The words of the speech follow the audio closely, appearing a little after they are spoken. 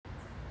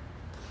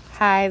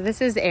Hi, this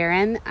is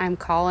Erin. I'm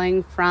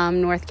calling from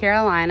North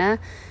Carolina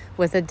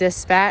with a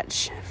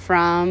dispatch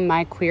from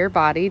my queer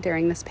body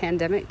during this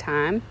pandemic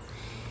time.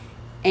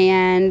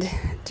 And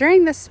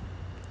during this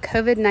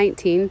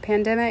COVID-19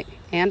 pandemic,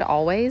 and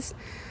always,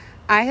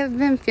 I have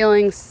been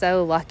feeling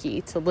so lucky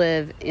to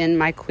live in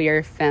my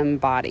queer femme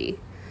body.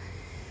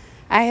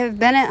 I have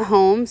been at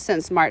home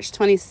since March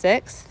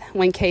 26th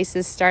when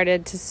cases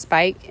started to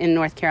spike in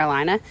North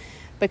Carolina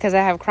because I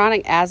have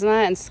chronic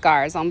asthma and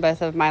scars on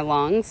both of my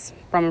lungs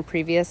from a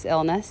previous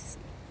illness.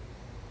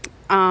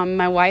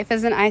 My wife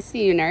is an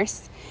ICU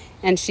nurse,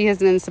 and she has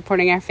been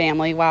supporting our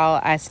family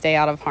while I stay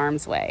out of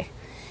harm's way.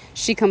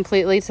 She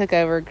completely took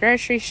over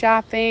grocery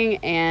shopping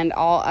and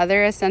all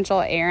other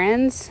essential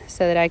errands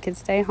so that I could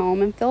stay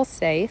home and feel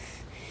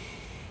safe.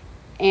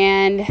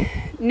 And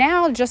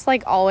now, just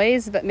like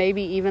always, but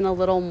maybe even a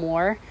little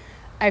more,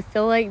 I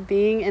feel like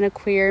being in a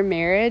queer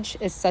marriage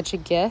is such a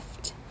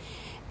gift.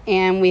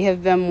 And we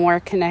have been more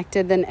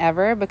connected than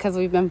ever because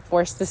we've been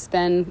forced to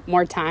spend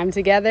more time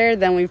together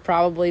than we've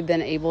probably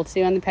been able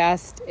to in the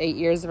past 8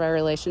 years of our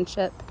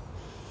relationship.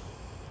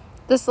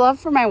 This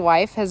love for my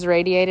wife has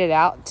radiated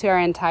out to our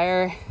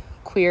entire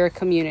queer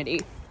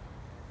community.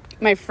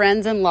 My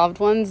friends and loved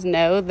ones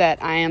know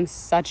that I am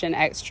such an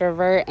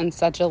extrovert and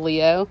such a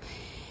Leo.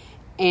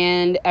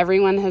 And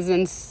everyone has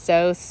been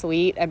so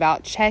sweet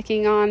about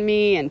checking on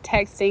me and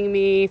texting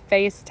me,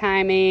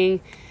 FaceTiming.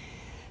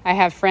 I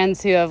have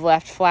friends who have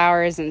left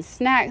flowers and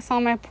snacks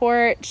on my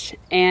porch,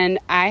 and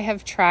I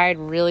have tried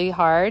really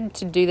hard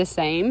to do the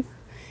same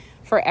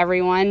for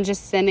everyone,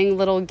 just sending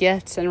little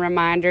gifts and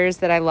reminders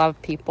that I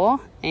love people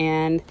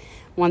and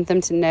want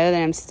them to know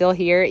that I'm still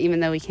here,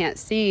 even though we can't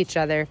see each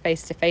other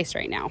face to face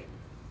right now.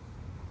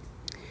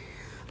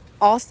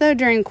 Also,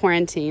 during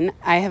quarantine,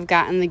 I have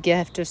gotten the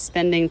gift of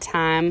spending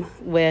time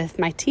with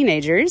my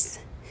teenagers.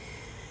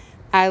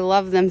 I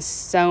love them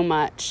so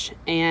much,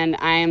 and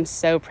I am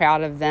so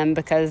proud of them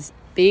because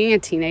being a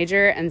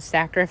teenager and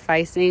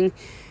sacrificing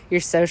your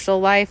social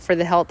life for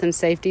the health and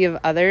safety of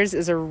others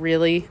is a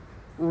really,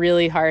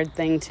 really hard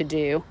thing to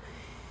do.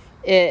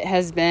 It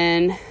has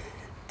been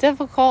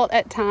difficult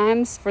at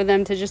times for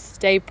them to just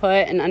stay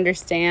put and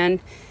understand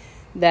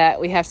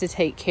that we have to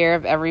take care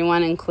of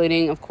everyone,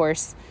 including, of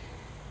course,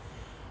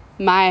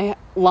 my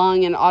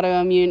lung and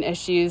autoimmune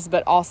issues,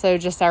 but also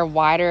just our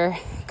wider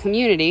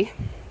community.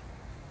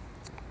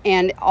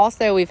 And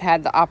also we've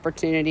had the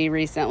opportunity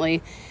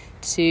recently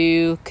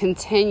to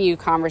continue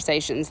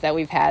conversations that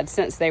we've had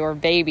since they were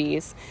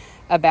babies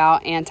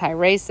about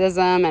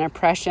anti-racism and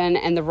oppression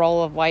and the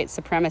role of white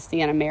supremacy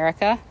in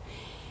America.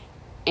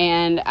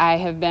 And I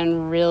have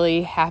been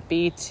really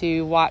happy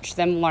to watch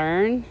them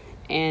learn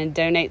and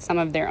donate some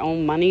of their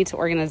own money to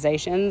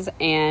organizations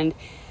and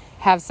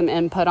have some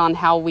input on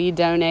how we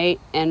donate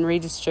and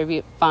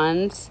redistribute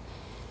funds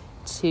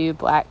to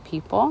Black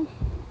people.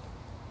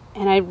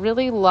 And I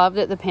really love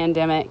that the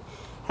pandemic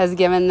has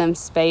given them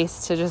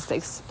space to just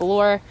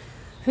explore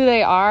who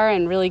they are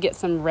and really get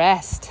some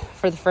rest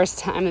for the first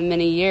time in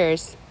many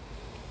years.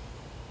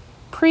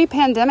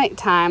 Pre-pandemic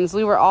times,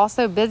 we were all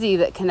so busy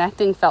that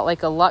connecting felt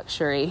like a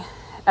luxury.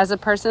 As a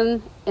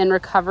person in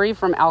recovery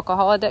from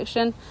alcohol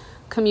addiction,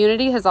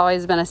 community has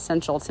always been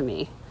essential to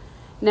me.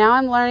 Now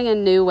I'm learning a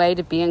new way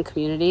to be in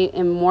community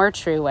in more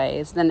true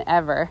ways than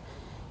ever,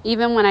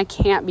 even when I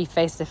can't be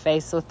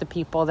face-to-face with the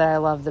people that I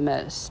love the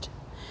most.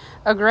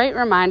 A great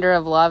reminder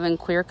of love and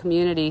queer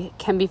community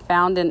can be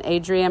found in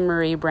Adrienne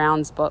Maree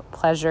Brown's book,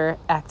 Pleasure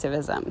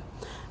Activism.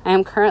 I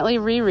am currently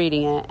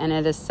rereading it, and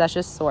it is such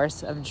a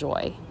source of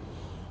joy.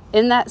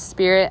 In that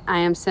spirit, I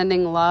am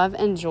sending love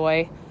and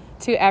joy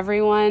to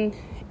everyone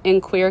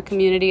in queer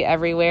community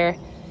everywhere.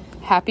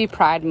 Happy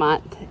Pride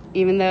Month.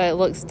 Even though it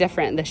looks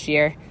different this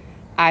year,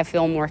 I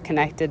feel more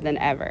connected than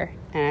ever,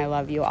 and I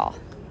love you all.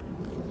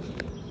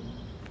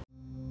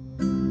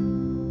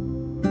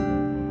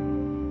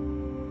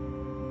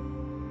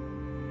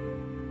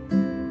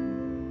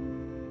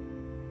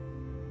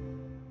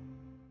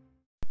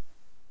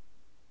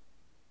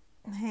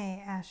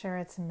 Hey, Asher,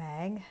 it's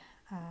Meg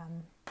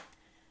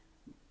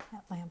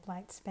at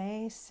Lamplight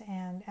Space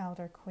and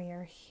Elder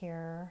Queer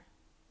here.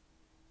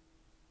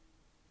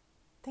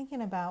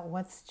 Thinking about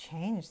what's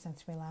changed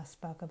since we last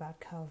spoke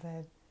about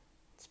COVID.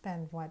 It's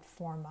been,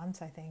 4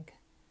 months, I think.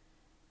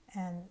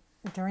 And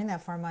during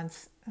that 4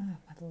 months, oh my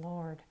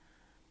Lord,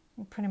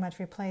 we pretty much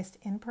replaced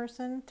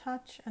in-person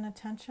touch and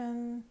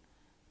attention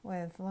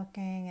with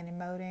looking and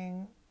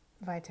emoting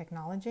via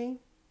technology,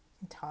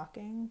 and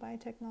talking via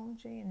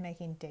technology, and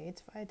making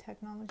dates via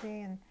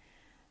technology. And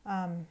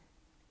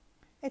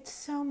it's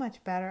so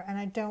much better, and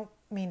I don't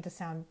mean to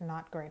sound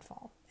not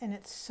grateful. And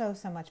it's so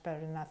much better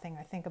than nothing.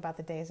 I think about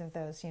the days of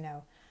those,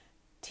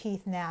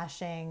 teeth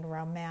gnashing,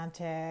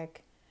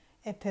 romantic,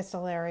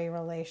 epistolary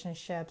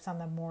relationships on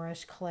the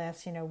Moorish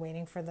cliffs,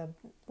 waiting for the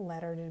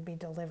letter to be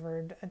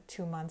delivered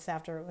 2 months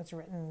after it was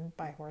written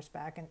by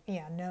horseback. And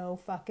no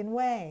fucking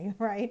way,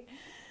 right?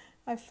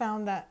 I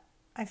found that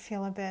I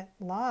feel a bit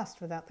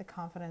lost without the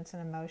confidence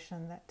and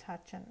emotion that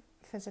touch and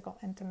physical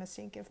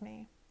intimacy give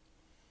me,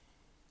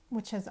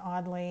 which has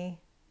oddly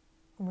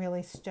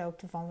really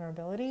stoked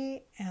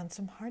vulnerability and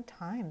some hard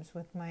times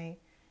with my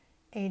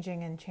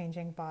aging and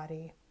changing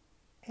body.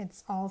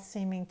 It's all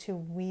seeming to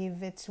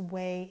weave its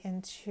way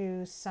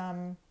into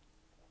some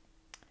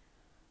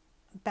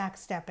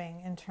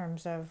backstepping in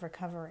terms of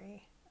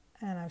recovery.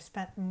 And I've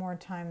spent more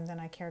time than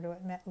I care to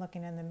admit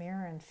looking in the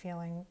mirror and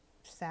feeling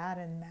sad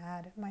and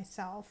mad at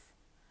myself.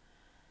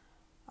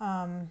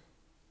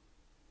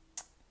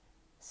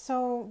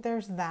 So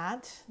there's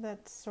that's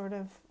sort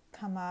of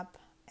come up,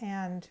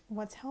 and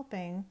what's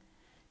helping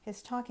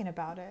is talking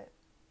about it.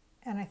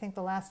 And I think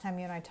the last time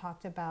you and I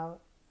talked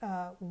about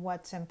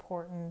what's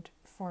important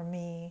for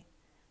me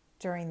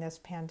during this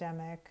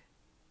pandemic,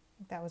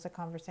 that was a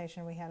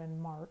conversation we had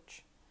in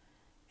March.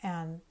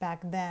 And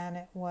back then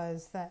it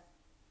was that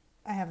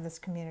I have this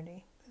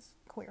community, this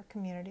queer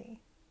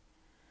community.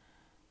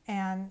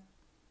 And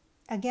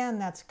again,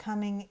 that's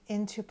coming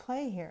into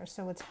play here.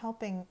 So it's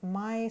helping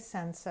my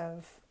sense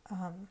of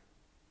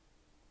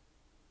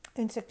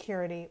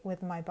insecurity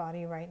with my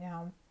body right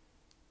now.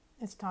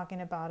 It's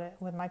talking about it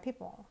with my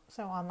people.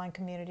 So online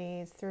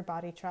communities through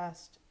Body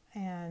Trust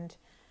and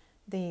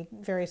the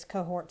various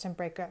cohorts and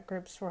breakout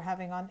groups we're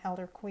having on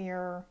Elder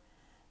Queer,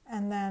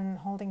 and then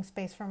holding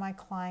space for my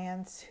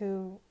clients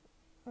who,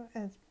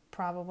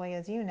 probably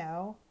as you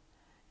know,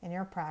 in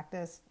your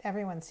practice,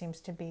 everyone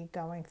seems to be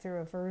going through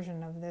a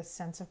version of this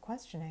sense of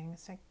questioning.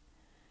 It's like,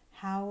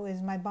 how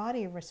is my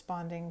body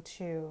responding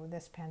to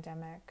this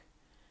pandemic?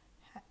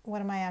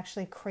 What am I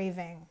actually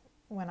craving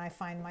when I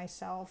find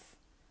myself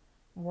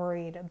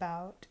worried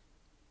about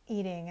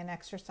eating and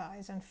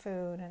exercise and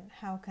food? And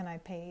how can I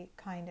pay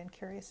kind and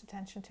curious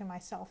attention to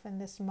myself in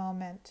this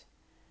moment?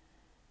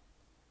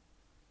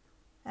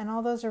 And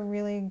all those are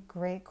really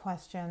great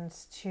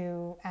questions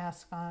to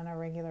ask on a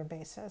regular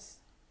basis.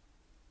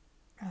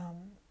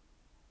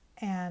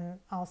 And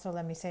also,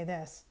 let me say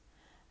this.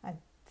 I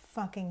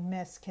fucking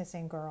miss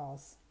kissing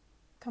girls.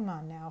 Come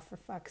on now, for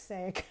fuck's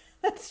sake.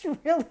 That's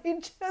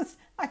really just,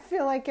 I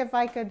feel like if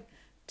I could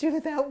do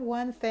that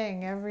one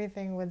thing,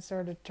 everything would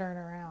sort of turn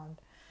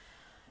around.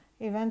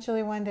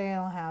 Eventually, one day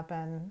it'll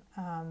happen.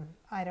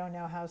 I don't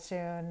know how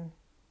soon.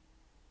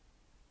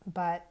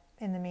 But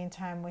in the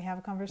meantime, we have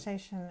a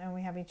conversation and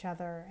we have each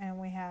other and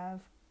we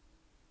have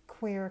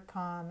queer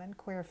comm and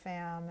queer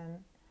fam,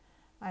 and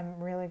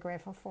I'm really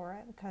grateful for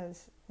it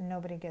because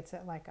nobody gets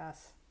it like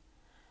us.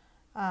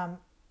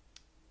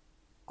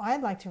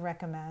 I'd like to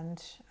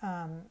recommend,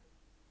 and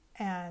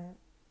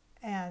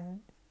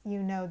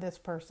you know this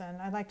person,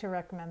 I'd like to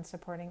recommend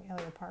supporting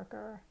Ilya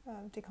Parker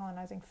of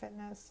Decolonizing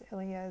Fitness.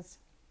 Ilya's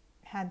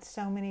had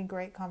so many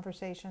great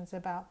conversations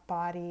about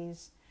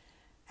bodies,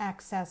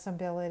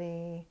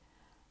 accessibility,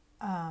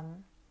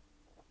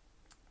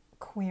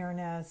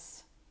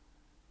 queerness,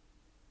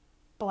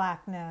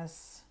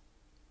 blackness,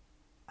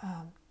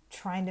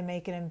 trying to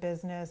make it in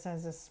business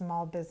as a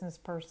small business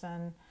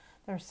person.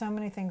 There are so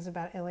many things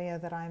about Ilya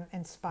that I'm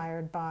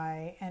inspired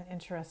by and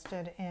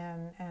interested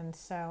in, and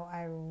so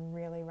I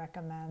really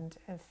recommend,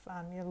 if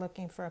you're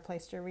looking for a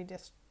place to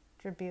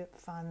redistribute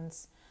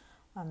funds,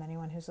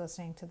 anyone who's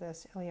listening to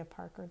this, Ilya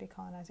Parker,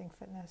 Decolonizing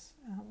Fitness,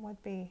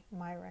 would be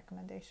my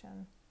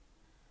recommendation.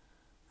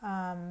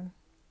 To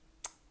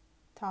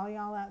all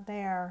y'all out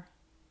there,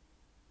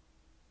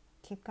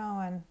 keep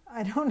going.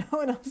 I don't know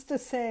what else to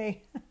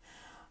say.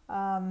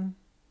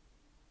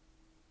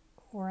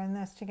 We're in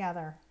this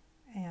together,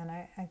 and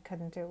I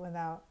couldn't do it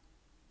without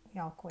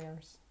y'all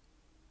queers.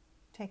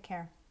 Take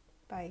care.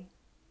 Bye.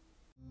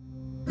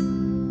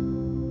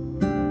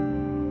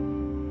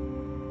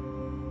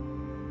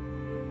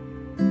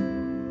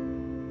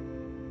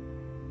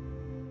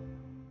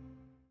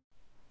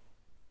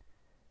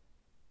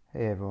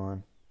 Hey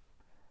everyone,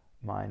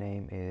 my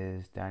name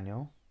is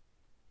Daniel.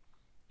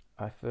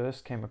 I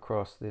first came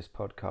across this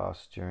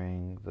podcast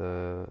during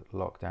the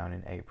lockdown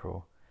in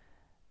April,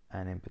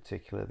 and in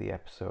particular the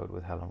episode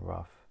with Helen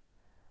Ruff.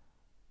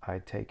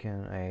 I'd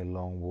taken a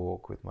long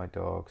walk with my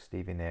dog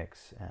Stevie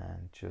Nicks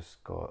and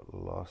just got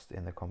lost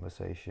in the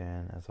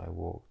conversation as I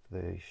walked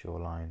the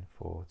shoreline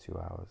for 2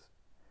 hours,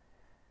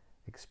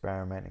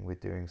 experimenting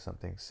with doing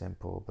something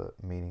simple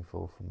but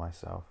meaningful for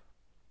myself,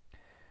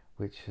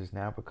 which has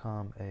now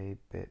become a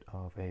bit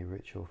of a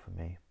ritual for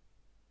me.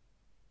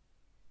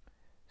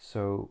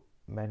 So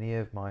many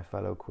of my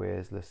fellow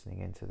queers listening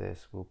into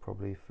this will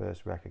probably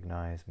first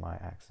recognize my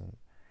accent.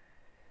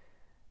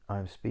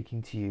 I'm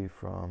speaking to you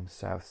from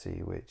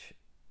Southsea, which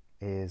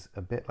is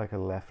a bit like a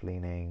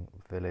left-leaning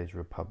village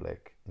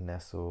republic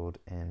nestled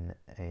in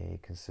a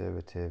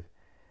conservative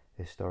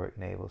historic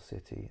naval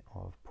city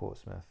of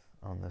Portsmouth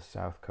on the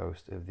south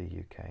coast of the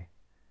UK.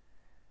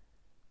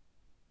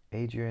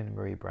 Adrienne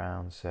Maree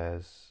Brown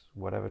says,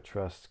 whatever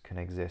trust can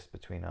exist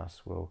between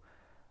us will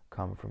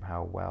come from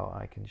how well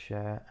I can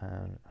share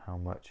and how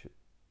much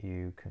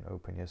you can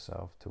open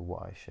yourself to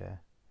what I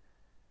share.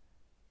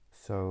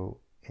 So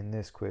in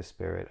this queer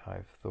spirit,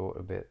 I've thought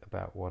a bit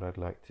about what I'd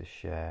like to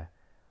share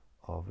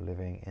of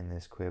living in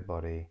this queer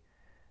body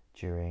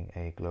during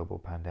a global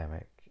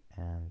pandemic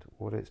and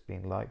what it's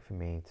been like for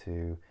me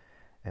to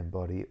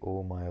embody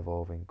all my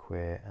evolving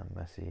queer and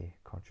messy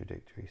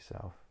contradictory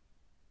self.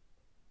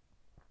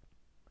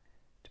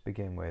 To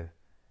begin with,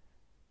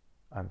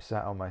 I'm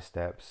sat on my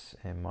steps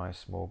in my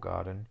small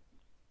garden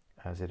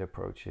as it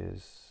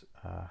approaches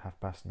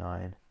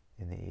 9:30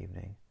 in the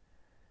evening,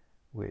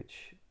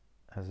 which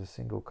as a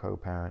single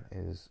co-parent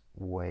is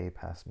way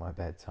past my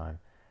bedtime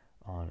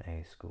on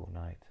a school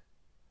night.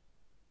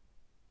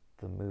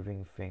 The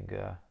Moving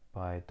Finger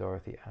by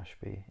Dorothy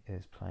Ashby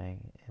is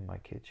playing in my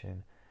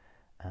kitchen,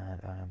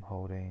 and I am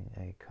holding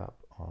a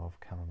cup of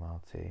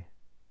chamomile tea.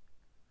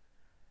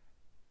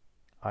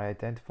 I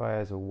identify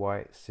as a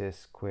white,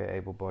 cis, queer,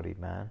 able-bodied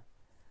man.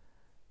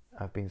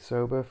 I've been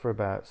sober for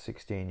about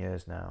 16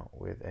 years now,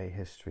 with a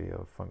history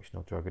of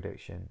functional drug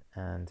addiction,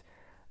 and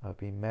I've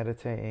been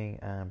meditating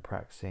and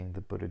practicing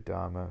the Buddha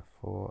Dharma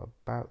for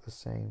about the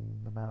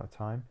same amount of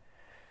time.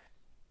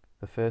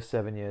 The first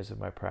 7 years of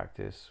my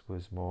practice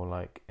was more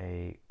like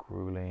a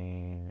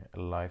grueling,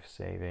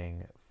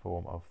 life-saving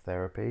form of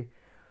therapy,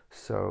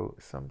 so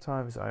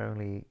sometimes I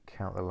only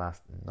count the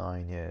last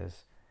 9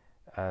 years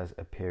as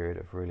a period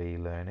of really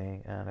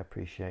learning and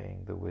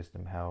appreciating the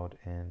wisdom held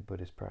in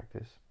Buddhist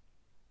practice,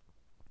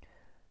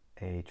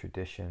 a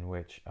tradition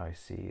which I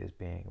see as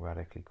being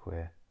radically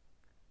queer.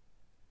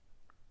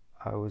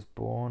 I was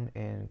born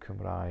in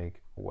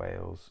Cymraeg,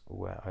 Wales,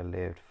 where I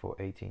lived for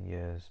 18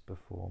 years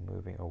before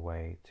moving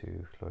away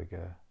to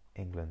Lloegr,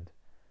 England,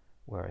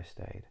 where I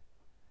stayed.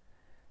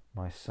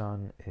 My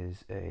son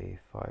is a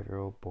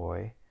 5-year-old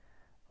boy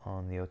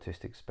on the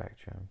autistic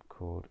spectrum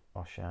called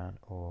Oshan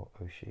or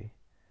Oshi,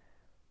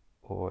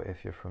 or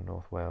if you're from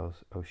North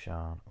Wales,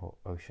 Oshan or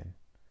Ocean.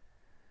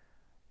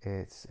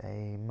 It's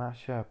a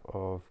mashup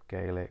of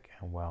Gaelic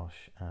and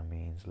Welsh and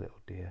means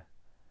little deer.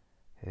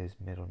 His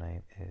middle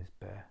name is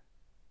Bear.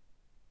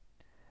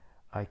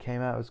 I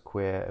came out as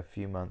queer a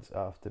few months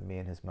after me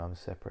and his mum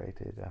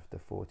separated after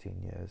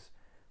 14 years,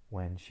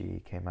 when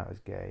she came out as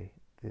gay.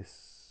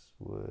 This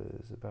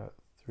was about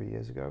 3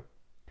 years ago.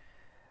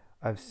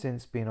 I've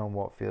since been on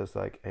what feels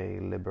like a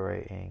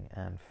liberating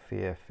and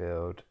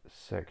fear-filled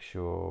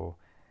sexual,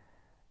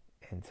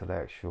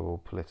 intellectual,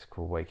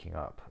 political waking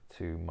up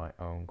to my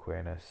own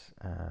queerness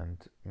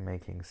and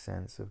making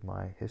sense of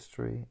my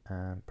history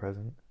and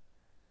present.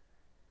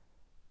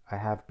 I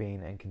have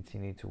been and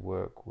continue to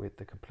work with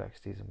the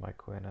complexities of my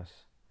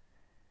queerness.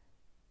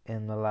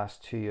 In the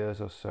last 2 years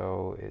or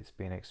so, it's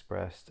been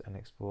expressed and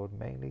explored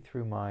mainly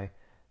through my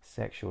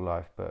sexual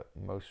life, but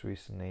most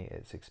recently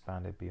it's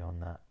expanded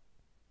beyond that.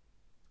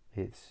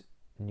 Its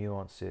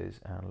nuances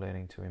and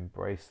learning to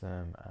embrace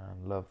them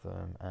and love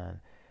them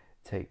and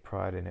take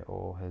pride in it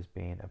all has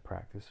been a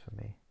practice for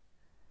me.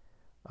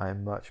 I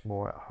am much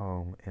more at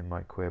home in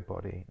my queer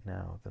body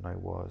now than I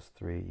was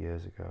 3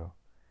 years ago.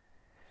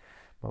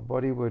 My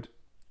body would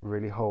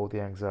really hold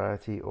the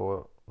anxiety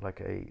or like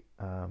a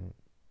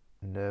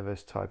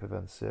nervous type of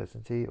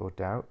uncertainty or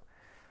doubt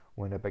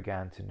when I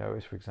began to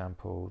notice, for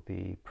example,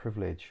 the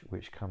privilege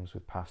which comes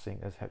with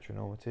passing as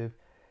heteronormative,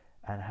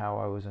 and how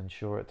I was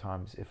unsure at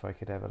times if I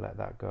could ever let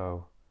that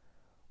go,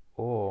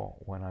 or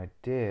when I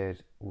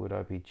did, would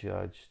I be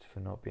judged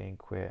for not being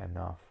queer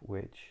enough,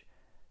 which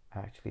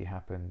actually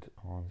happened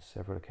on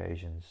several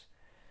occasions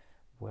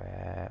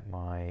where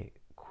my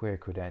queer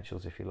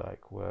credentials, if you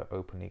like, were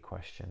openly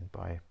questioned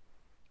by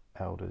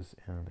elders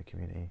in the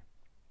community.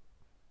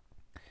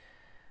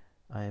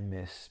 I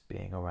miss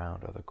being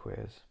around other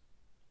queers.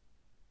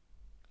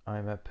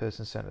 I'm a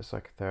person-centered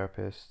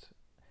psychotherapist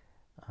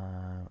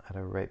at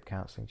a rape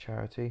counselling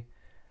charity,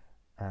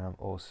 and I'm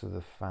also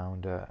the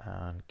founder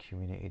and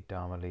community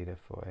Dharma leader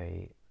for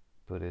a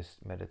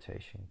Buddhist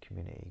meditation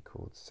community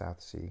called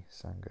South Sea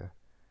Sangha.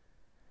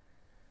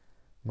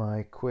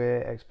 My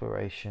queer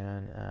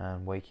exploration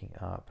and waking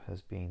up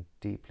has been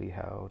deeply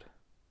held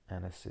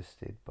and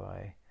assisted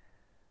by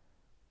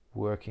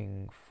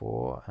working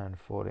for and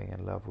falling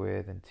in love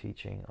with and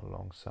teaching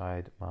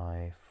alongside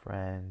my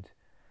friend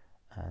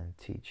and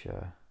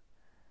teacher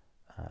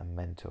and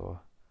mentor,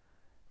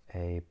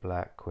 a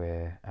black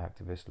queer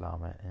activist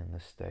Lama in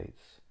the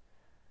States.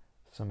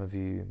 Some of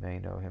you may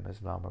know him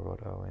as Lama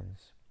Rod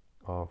Owens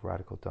of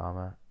Radical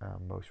Dharma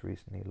and most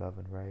recently Love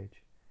and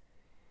Rage.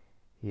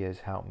 He has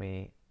helped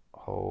me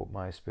hold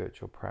my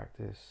spiritual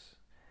practice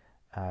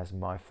as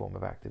my form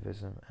of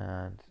activism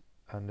and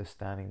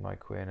understanding my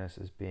queerness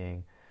as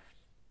being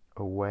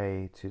a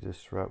way to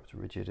disrupt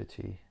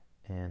rigidity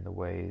in the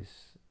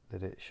ways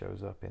that it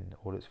shows up in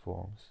all its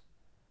forms.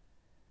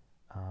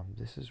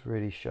 This has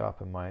really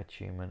sharpened my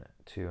attunement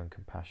to and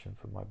compassion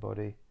for my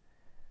body.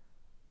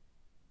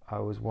 I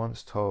was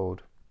once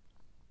told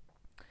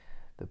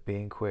that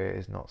being queer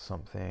is not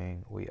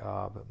something we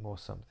are, but more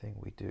something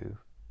we do.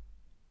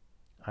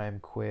 I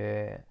am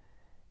queer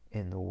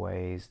in the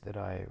ways that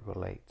I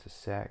relate to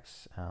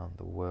sex and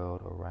the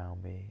world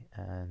around me,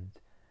 and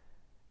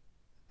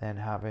then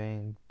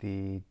having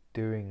the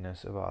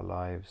doingness of our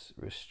lives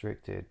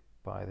restricted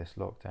by this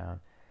lockdown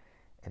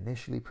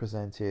initially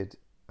presented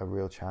a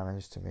real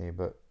challenge to me,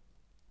 but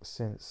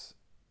since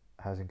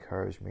has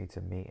encouraged me to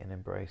meet and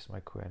embrace my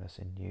queerness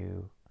in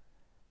new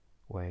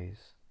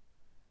ways.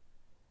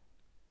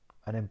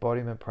 An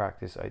embodiment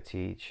practice I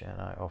teach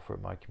and I offer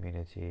at my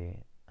community,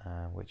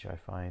 which I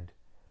find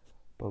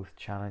both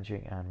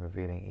challenging and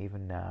revealing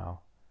even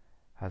now,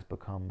 has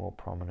become more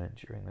prominent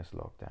during this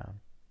lockdown.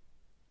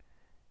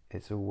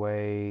 It's a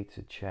way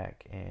to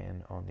check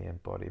in on the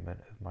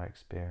embodiment of my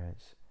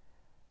experience,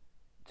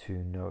 to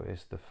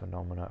notice the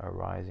phenomena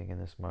arising in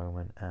this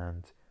moment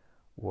and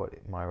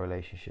what my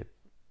relationship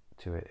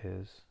to it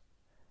is.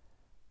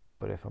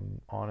 But if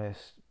I'm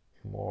honest,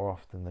 more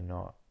often than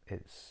not,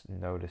 it's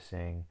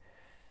noticing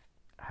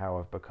how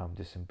I've become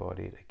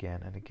disembodied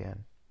again and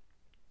again.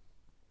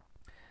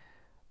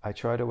 I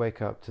try to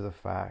wake up to the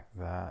fact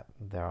that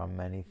there are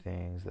many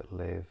things that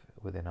live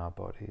within our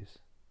bodies.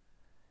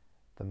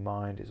 The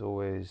mind is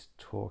always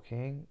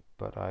talking,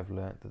 but I've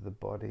learnt that the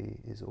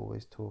body is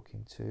always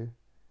talking too.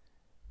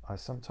 I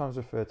sometimes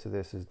refer to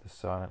this as the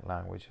silent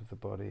language of the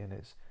body, and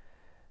it's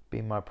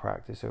been my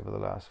practice over the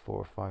last 4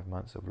 or 5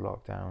 months of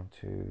lockdown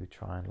to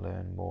try and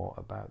learn more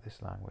about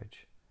this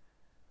language,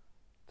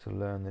 to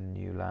learn the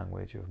new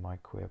language of my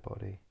queer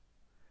body.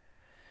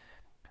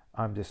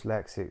 I'm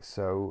dyslexic,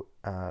 so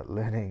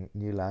learning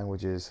new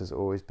languages has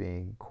always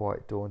been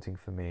quite daunting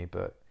for me,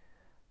 but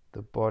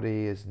the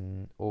body is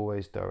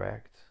always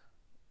direct,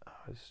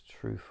 it's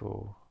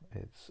truthful,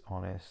 it's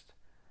honest.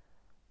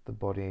 The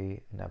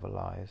body never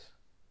lies.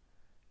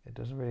 It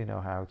doesn't really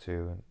know how to,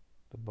 and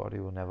the body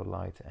will never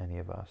lie to any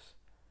of us.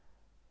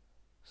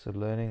 So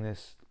learning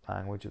this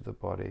language of the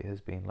body has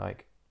been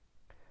like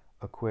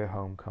a queer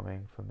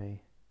homecoming for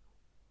me,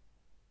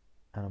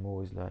 and I'm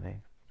always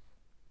learning.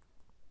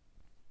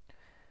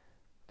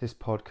 This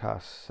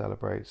podcast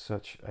celebrates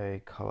such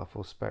a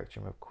colourful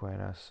spectrum of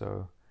queerness,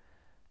 so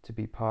to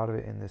be part of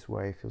it in this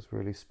way feels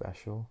really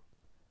special.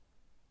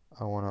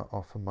 I want to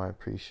offer my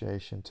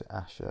appreciation to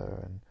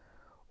Asha and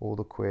all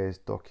the queers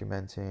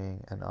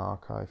documenting an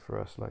archive for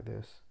us like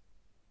this.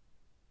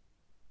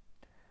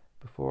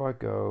 Before I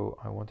go,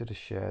 I wanted to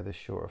share this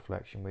short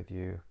reflection with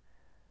you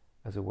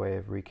as a way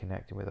of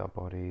reconnecting with our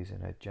bodies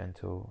in a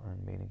gentle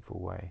and meaningful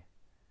way.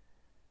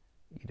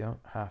 You don't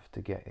have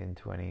to get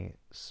into any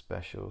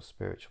special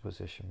spiritual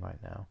position right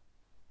now.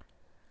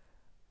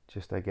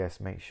 Just, I guess,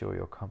 make sure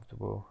you're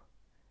comfortable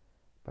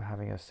by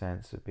having a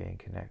sense of being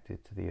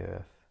connected to the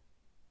earth,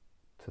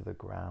 to the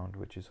ground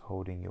which is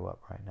holding you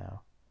up right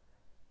now,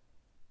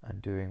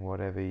 and doing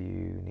whatever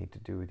you need to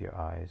do with your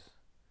eyes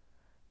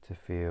to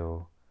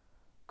feel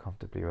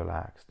comfortably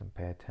relaxed and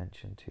pay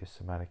attention to your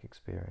somatic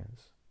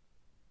experience.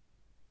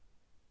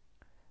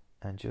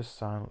 And just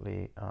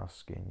silently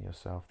asking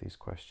yourself these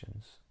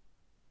questions.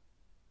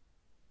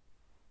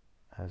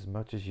 As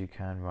much as you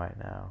can right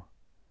now,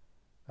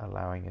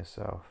 allowing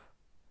yourself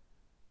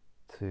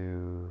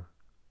to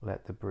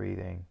let the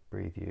breathing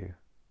breathe you.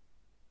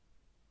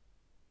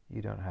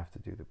 You don't have to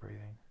do the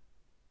breathing.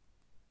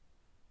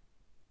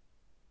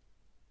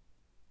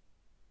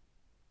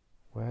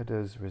 Where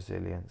does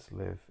resilience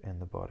live in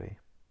the body?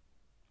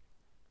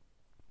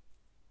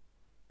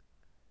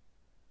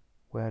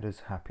 Where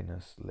does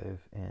happiness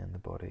live in the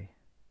body?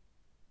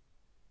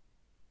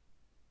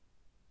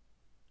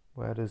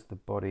 Where does the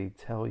body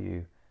tell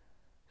you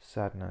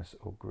sadness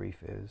or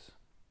grief is?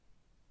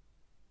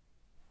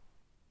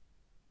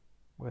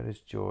 Where does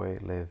joy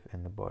live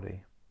in the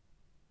body?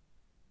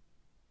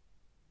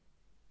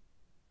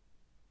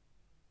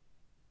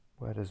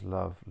 Where does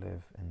love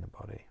live in the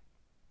body?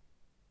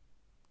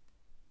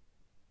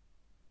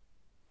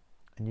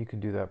 And you can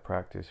do that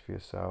practice for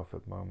yourself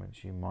at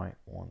moments you might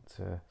want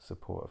to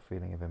support a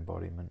feeling of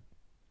embodiment.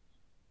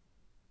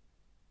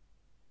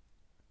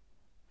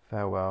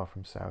 Farewell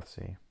from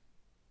Southsea.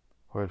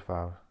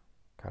 Hwyl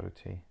cadw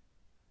ti.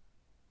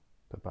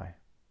 Bye-bye.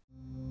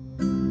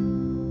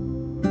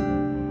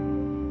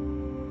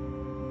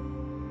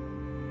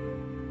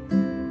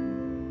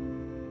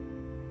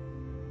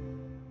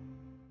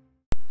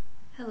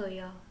 Hello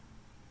y'all,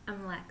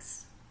 I'm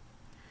Lex.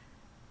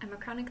 I'm a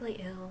chronically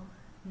ill,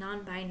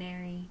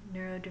 non-binary,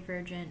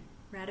 neurodivergent,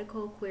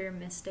 radical queer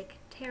mystic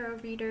tarot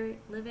reader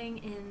living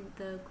in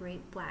the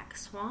Great Black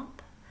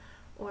Swamp,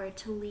 or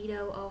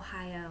Toledo,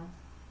 Ohio.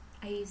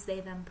 I use they,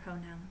 them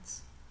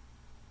pronouns.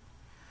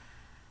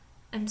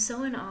 I'm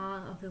so in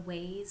awe of the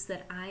ways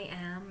that I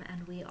am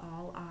and we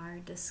all are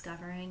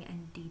discovering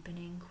and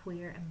deepening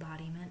queer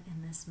embodiment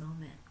in this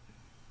moment.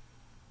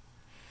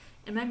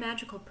 In my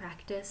magical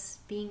practice,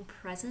 being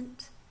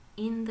present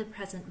in the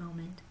present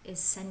moment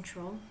is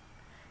central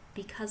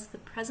because the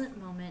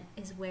present moment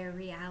is where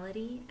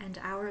reality and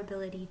our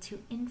ability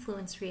to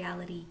influence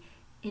reality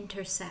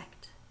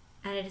intersect,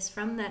 and it is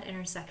from that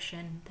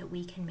intersection that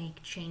we can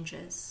make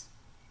changes.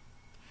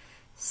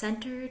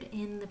 Centered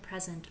in the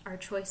present, our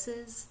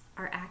choices,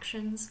 our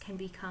actions can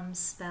become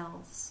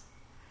spells.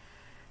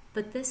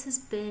 But this has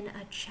been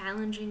a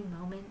challenging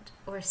moment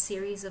or a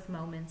series of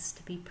moments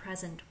to be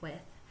present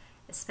with,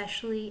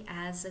 especially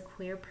as a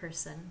queer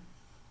person.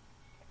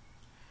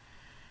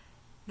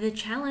 The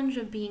challenge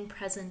of being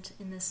present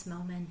in this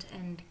moment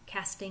and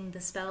casting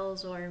the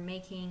spells or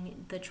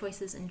making the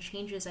choices and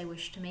changes I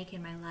wish to make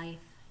in my life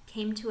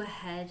came to a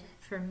head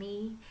for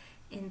me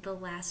in the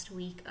last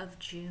week of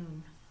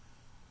June.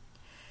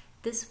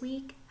 This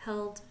week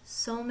held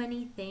so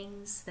many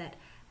things that,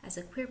 as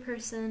a queer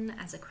person,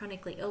 as a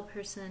chronically ill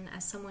person,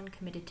 as someone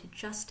committed to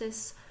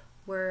justice,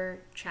 were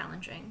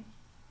challenging.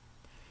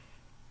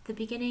 The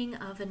beginning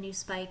of a new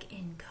spike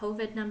in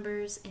COVID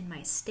numbers in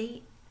my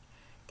state,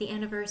 the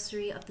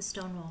anniversary of the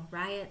Stonewall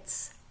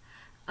riots,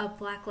 a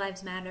Black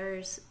Lives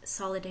Matter's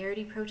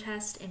solidarity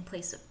protest in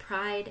place of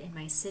pride in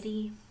my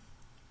city,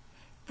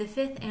 the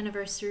 5th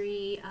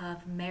anniversary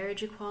of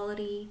marriage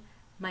equality,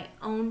 my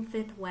own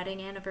 5th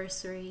wedding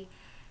anniversary,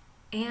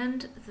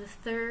 and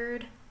the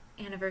 3rd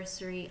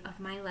anniversary of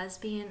my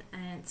lesbian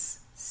aunt's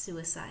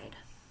suicide.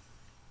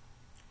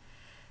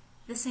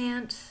 This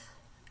aunt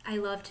I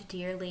loved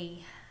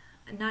dearly,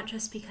 not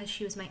just because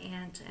she was my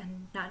aunt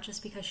and not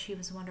just because she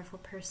was a wonderful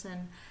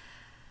person,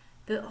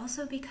 but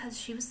also because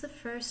she was the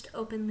first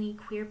openly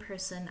queer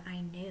person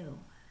I knew.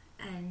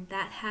 And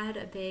that had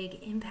a big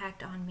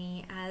impact on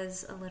me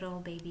as a little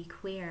baby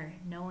queer,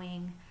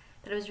 knowing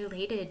that I was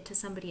related to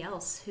somebody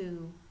else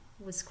who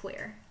was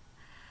queer.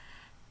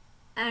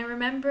 I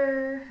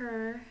remember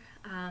her,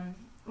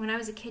 when I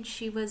was a kid,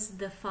 she was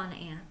the fun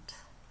aunt.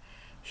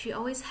 She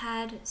always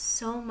had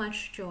so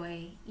much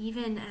joy,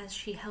 even as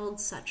she held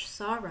such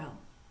sorrow.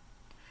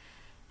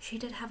 She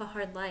did have a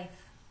hard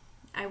life.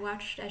 I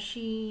watched as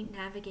she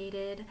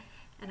navigated,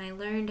 and I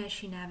learned as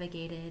she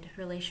navigated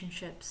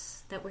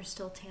relationships that were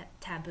still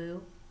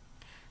taboo.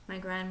 My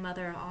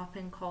grandmother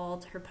often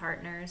called her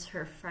partners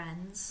her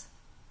friends.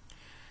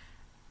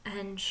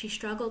 And she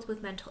struggled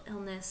with mental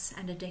illness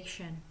and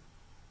addiction.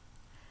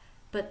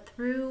 But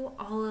through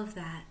all of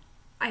that,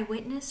 I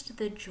witnessed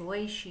the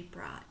joy she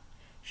brought.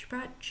 She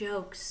brought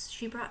jokes,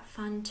 she brought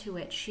fun to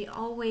it. She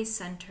always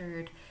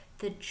centered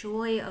the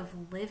joy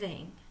of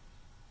living.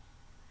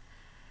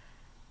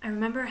 I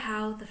remember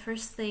how the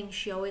first thing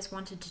she always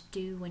wanted to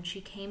do when she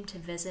came to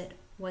visit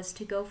was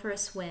to go for a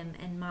swim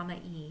in Mama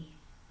E.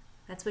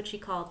 That's what she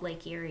called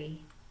Lake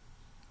Erie.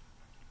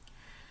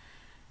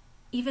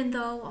 Even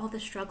though all the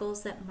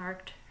struggles that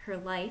marked her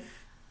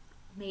life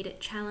made it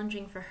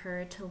challenging for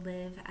her to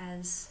live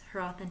as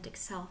her authentic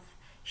self,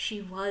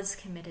 she was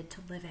committed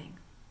to living.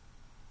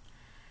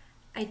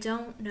 I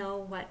don't know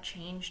what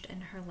changed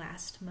in her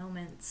last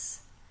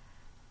moments,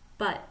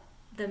 but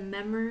the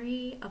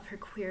memory of her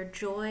queer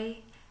joy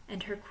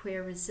and her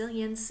queer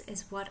resilience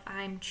is what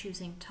I'm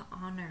choosing to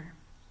honor.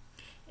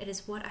 It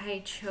is what I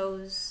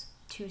chose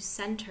to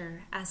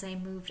center as I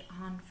moved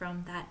on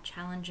from that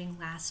challenging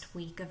last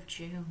week of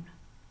June.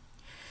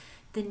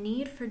 The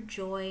need for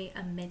joy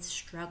amidst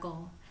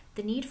struggle,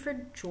 the need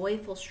for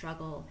joyful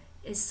struggle,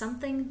 is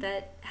something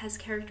that has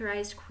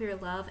characterized queer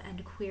love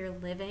and queer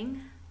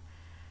living.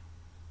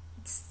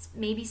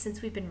 Maybe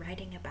since we've been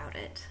writing about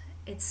it.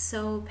 It's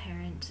so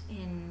apparent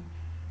in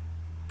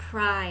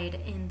pride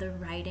in the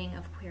writing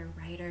of queer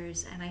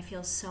writers, and I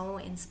feel so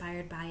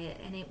inspired by it,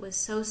 and it was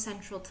so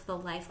central to the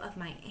life of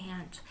my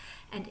aunt,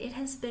 and it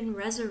has been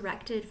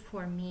resurrected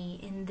for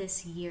me in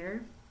this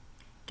year,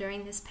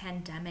 during this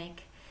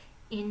pandemic,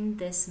 in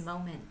this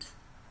moment.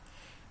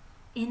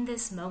 In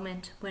this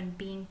moment, when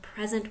being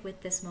present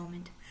with this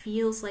moment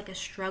feels like a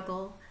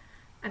struggle,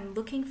 I'm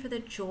looking for the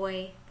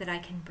joy that I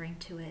can bring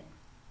to it.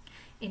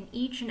 In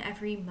each and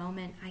every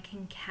moment, I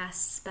can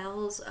cast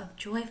spells of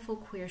joyful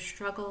queer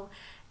struggle,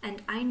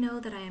 and I know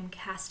that I am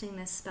casting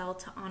this spell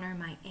to honor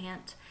my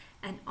aunt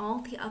and all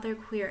the other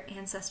queer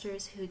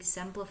ancestors who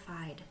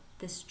exemplified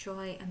this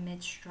joy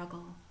amid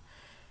struggle.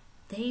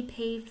 They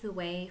paved the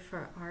way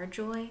for our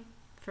joy,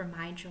 for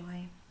my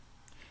joy.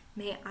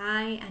 May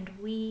I and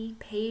we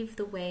pave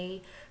the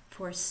way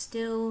for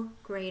still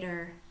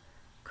greater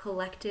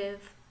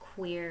collective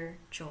queer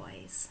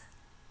joys.